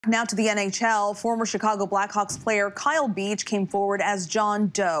Now to the NHL, former Chicago Blackhawks player Kyle Beach came forward as John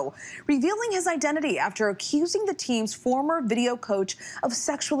Doe, revealing his identity after accusing the team's former video coach of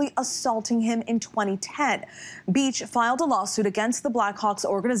sexually assaulting him in 2010. Beach filed a lawsuit against the Blackhawks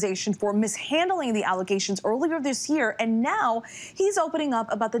organization for mishandling the allegations earlier this year, and now he's opening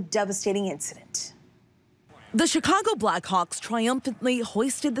up about the devastating incident. The Chicago Blackhawks triumphantly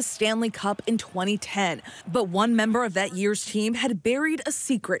hoisted the Stanley Cup in 2010, but one member of that year's team had buried a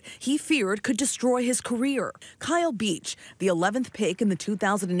secret he feared could destroy his career. Kyle Beach, the 11th pick in the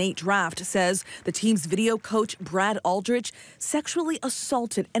 2008 draft, says the team's video coach Brad Aldrich sexually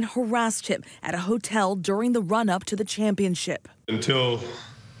assaulted and harassed him at a hotel during the run-up to the championship. Until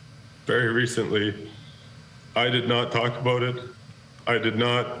very recently, I did not talk about it. I did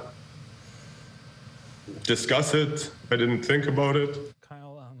not discuss it. I didn't think about it.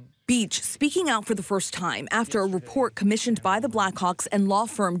 Beach speaking out for the first time after a report commissioned by the Blackhawks and law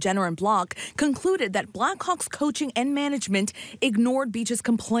firm Jenner & Block concluded that Blackhawks coaching and management ignored Beach's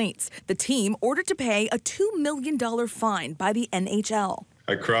complaints. The team ordered to pay a $2 million fine by the NHL.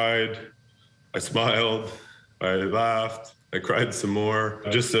 I cried, I smiled, I laughed, I cried some more.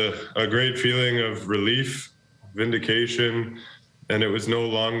 Just a great feeling of relief, vindication, and it was no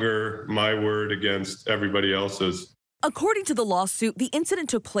longer my word against everybody else's. According to the lawsuit, the incident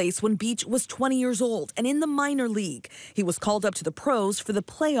took place when Beach was 20 years old and in the minor league. He was called up to the pros for the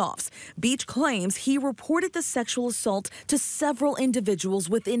playoffs. Beach claims he reported the sexual assault to several individuals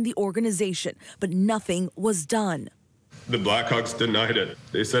within the organization, but nothing was done. The Blackhawks denied it.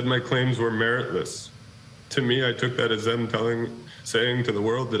 They said my claims were meritless. To me, I took that as them saying to the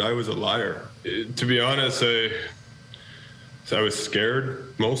world that I was a liar. To be honest, I was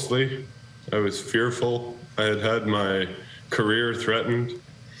scared, mostly. I was fearful. I had my career threatened.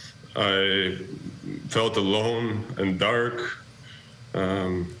 I felt alone and dark.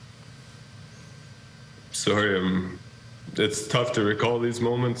 It's tough to recall these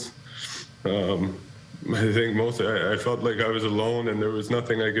moments. I think mostly I felt like I was alone and there was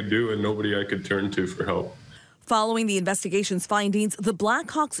nothing I could do and nobody I could turn to for help. Following the investigation's findings, the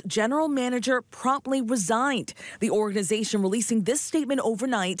Blackhawks general manager promptly resigned. The organization releasing this statement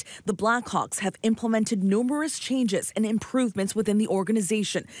overnight, the Blackhawks have implemented numerous changes and improvements within the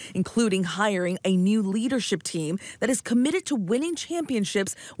organization, including hiring a new leadership team that is committed to winning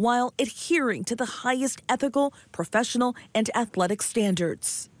championships while adhering to the highest ethical, professional, and athletic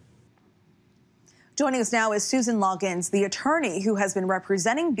standards. Joining us now is Susan Loggins, the attorney who has been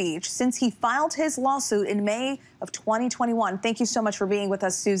representing Beach since he filed his lawsuit in May of 2021. Thank you so much for being with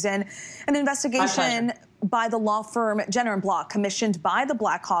us, Susan. An investigation by the law firm Jenner & Block, commissioned by the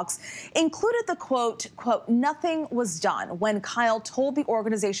Blackhawks, included the quote, nothing was done when Kyle told the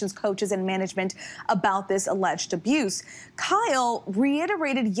organization's coaches and management about this alleged abuse. Kyle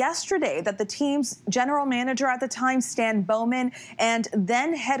reiterated yesterday that the team's general manager at the time, Stan Bowman, and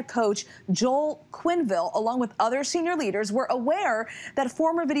then head coach Joel Quenneville, along with other senior leaders, were aware that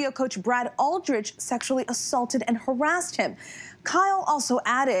former video coach Brad Aldrich sexually assaulted and harassed him. Kyle also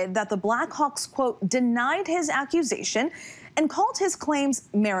added that the Blackhawks, quote, denied his accusation and called his claims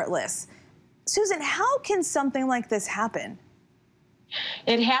meritless. Susan, how can something like this happen?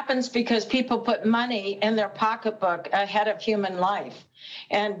 It happens because people put money in their pocketbook ahead of human life.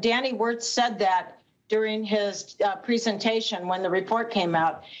 And Danny Wirtz said that during his presentation when the report came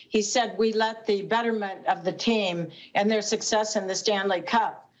out. He said, we let the betterment of the team and their success in the Stanley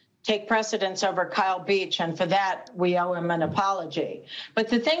Cup take precedence over Kyle Beach, and for that, we owe him an apology. But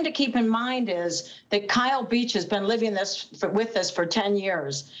the thing to keep in mind is that Kyle Beach has been living with us for 10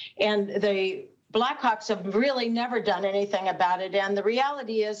 years, and the Blackhawks have really never done anything about it, and the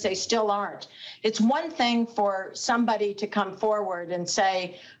reality is they still aren't. It's one thing for somebody to come forward and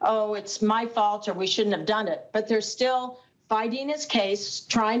say, oh, it's my fault or we shouldn't have done it, but they're still fighting his case,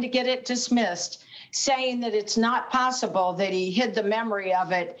 trying to get it dismissed, saying that it's not possible that he hid the memory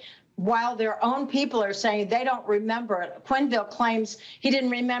of it, while their own people are saying they don't remember it. Quenneville claims he didn't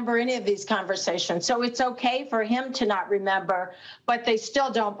remember any of these conversations. So it's okay for him to not remember, but they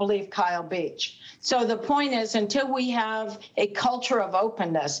still don't believe Kyle Beach. So the point is, until we have a culture of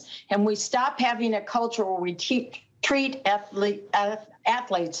openness and we stop having a culture where we treat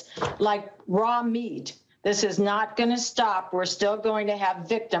athletes like raw meat, this is not going to stop. We're still going to have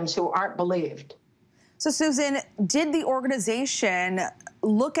victims who aren't believed. So, Susan, did the organization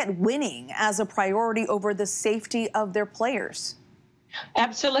look at winning as a priority over the safety of their players?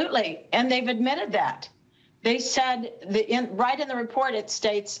 Absolutely, and they've admitted that. They said, right in the report, it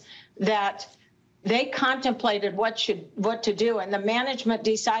states that they contemplated what to do, and the management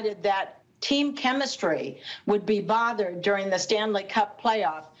decided that team chemistry would be bothered during the Stanley Cup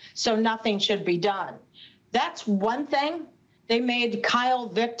playoff, so nothing should be done. That's one thing. They made Kyle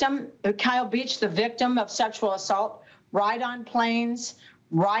Beach the victim of sexual assault, ride on planes,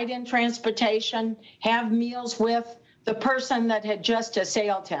 ride in transportation, have meals with the person that had just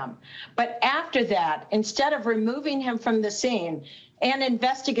assailed him. But after that, instead of removing him from the scene and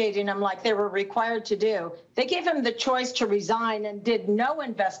investigating him like they were required to do, they gave him the choice to resign and did no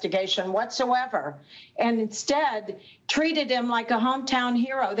investigation whatsoever, and instead treated him like a hometown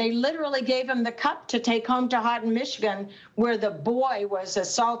hero. They literally gave him the cup to take home to Houghton, Michigan, where the boy was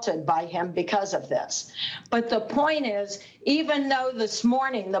assaulted by him because of this. But the point is, even though this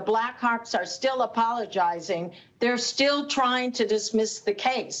morning the Blackhawks are still apologizing, they're still trying to dismiss the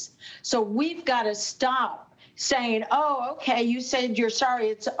case. So we've got to stop saying, oh, okay, you said you're sorry,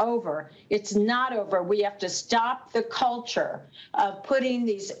 it's over. It's not over. We have to stop the culture of putting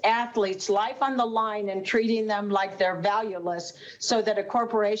these athletes' life on the line and treating them like they're valueless so that a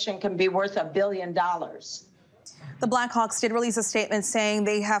corporation can be worth $1 billion. The Blackhawks did release a statement saying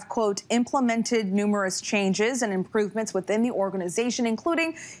they have, quote, implemented numerous changes and improvements within the organization,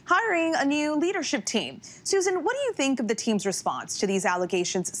 including hiring a new leadership team. Susan, what do you think of the team's response to these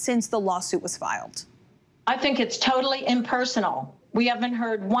allegations since the lawsuit was filed? I think it's totally impersonal. We haven't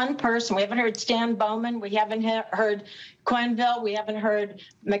heard one person. We haven't heard Stan Bowman. We haven't heard Quenneville. We haven't heard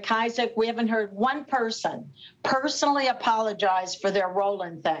McIsaac. We haven't heard one person personally apologize for their role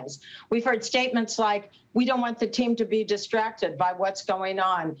in things. We've heard statements like, we don't want the team to be distracted by what's going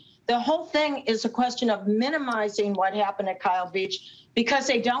on. The whole thing is a question of minimizing what happened at Kyle Beach because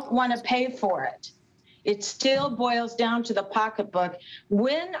they don't want to pay for it. It still boils down to the pocketbook.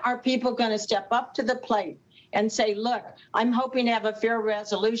 When are people going to step up to the plate and say, look, I'm hoping to have a fair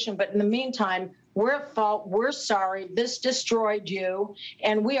resolution, but in the meantime, we're at fault, we're sorry, this destroyed you,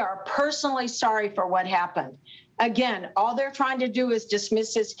 and we are personally sorry for what happened. Again, all they're trying to do is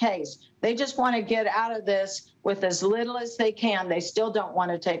dismiss this case. They just want to get out of this with as little as they can. They still don't want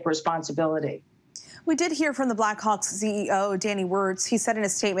to take responsibility. We did hear from the Blackhawks CEO, Danny Wirtz. He said in a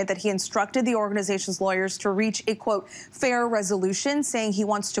statement that he instructed the organization's lawyers to reach a, quote, fair resolution, saying he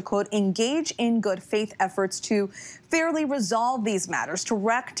wants to, quote, engage in good faith efforts to fairly resolve these matters, to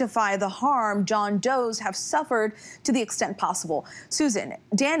rectify the harm John Does have suffered to the extent possible. Susan,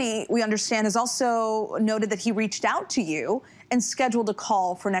 Danny, we understand, has also noted that he reached out to you and scheduled a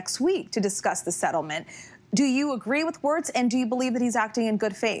call for next week to discuss the settlement. Do you agree with Wirtz, and do you believe that he's acting in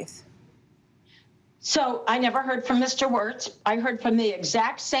good faith? So I never heard from Mr. Wirtz. I heard from the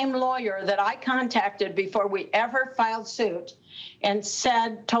exact same lawyer that I contacted before we ever filed suit and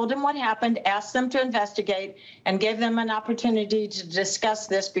told him what happened, asked them to investigate, and gave them an opportunity to discuss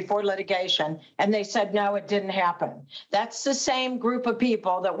this before litigation. And they said, no, it didn't happen. That's the same group of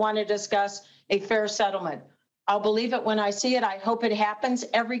people that want to discuss a fair settlement. I'll believe it when I see it. I hope it happens.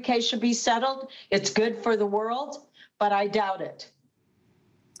 Every case should be settled. It's good for the world, but I doubt it.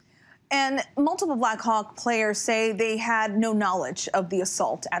 And multiple Blackhawk players say they had no knowledge of the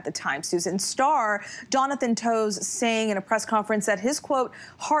assault at the time. Susan, star Jonathan Toews saying in a press conference that his, quote,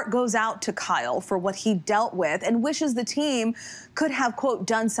 heart goes out to Kyle for what he dealt with and wishes the team could have, quote,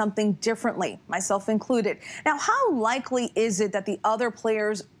 done something differently, myself included. Now, how likely is it that the other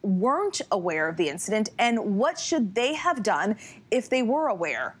players weren't aware of the incident, and what should they have done if they were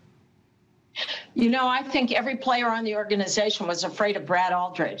aware? You know, I think every player on the organization was afraid of Brad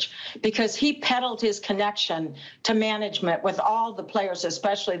Aldridge because he peddled his connection to management with all the players,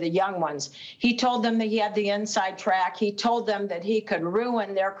 especially the young ones. He told them that he had the inside track. He told them that he could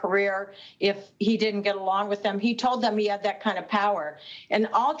ruin their career if he didn't get along with them. He told them he had that kind of power. And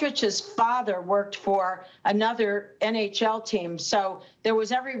Aldridge's father worked for another NHL team, so there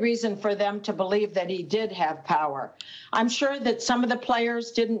was every reason for them to believe that he did have power. I'm sure that some of the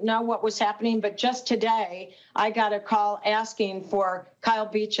players didn't know what was happening, but just today, I got a call asking for Kyle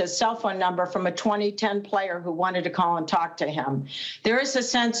Beach's cell phone number from a 2010 player who wanted to call and talk to him. There is a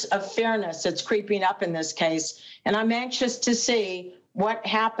sense of fairness that's creeping up in this case, and I'm anxious to see what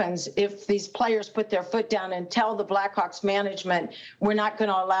happens if these players put their foot down and tell the Blackhawks management, we're not going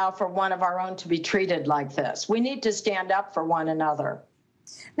to allow for one of our own to be treated like this. We need to stand up for one another.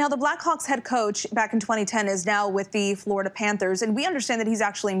 Now, the Blackhawks head coach back in 2010 is now with the Florida Panthers, and we understand that he's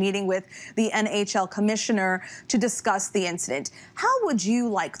actually meeting with the NHL commissioner to discuss the incident. How would you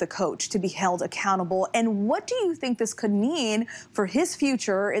like the coach to be held accountable, and what do you think this could mean for his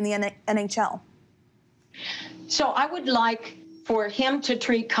future in the NHL? So I would like for him to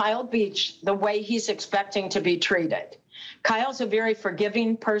treat Kyle Beach the way he's expecting to be treated. Kyle's a very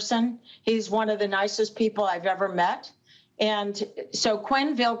forgiving person. He's one of the nicest people I've ever met. And so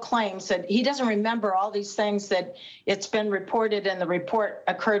Quenneville claims that he doesn't remember all these things that it's been reported in the report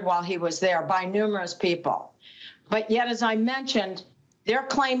occurred while he was there by numerous people. But yet, as I mentioned, they're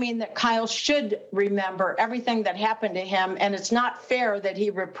claiming that Kyle should remember everything that happened to him, and it's not fair that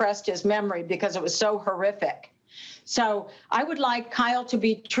he repressed his memory because it was so horrific. So I would like Kyle to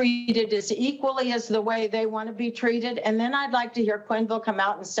be treated as equally as the way they want to be treated. And then I'd like to hear Quenneville come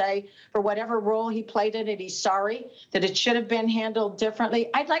out and say, for whatever role he played in it, he's sorry, that it should have been handled differently.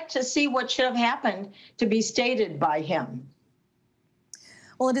 I'd like to see what should have happened to be stated by him.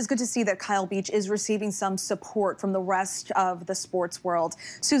 Well, it is good to see that Kyle Beach is receiving some support from the rest of the sports world.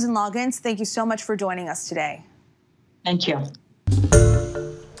 Susan Loggins, thank you so much for joining us today. Thank you.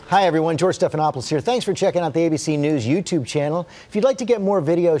 Hi, everyone. George Stephanopoulos here. Thanks for checking out the ABC News YouTube channel. If you'd like to get more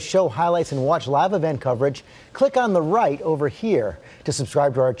videos, show highlights, and watch live event coverage, click on the right over here to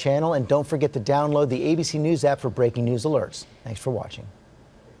subscribe to our channel. And don't forget to download the ABC News app for breaking news alerts. Thanks for watching.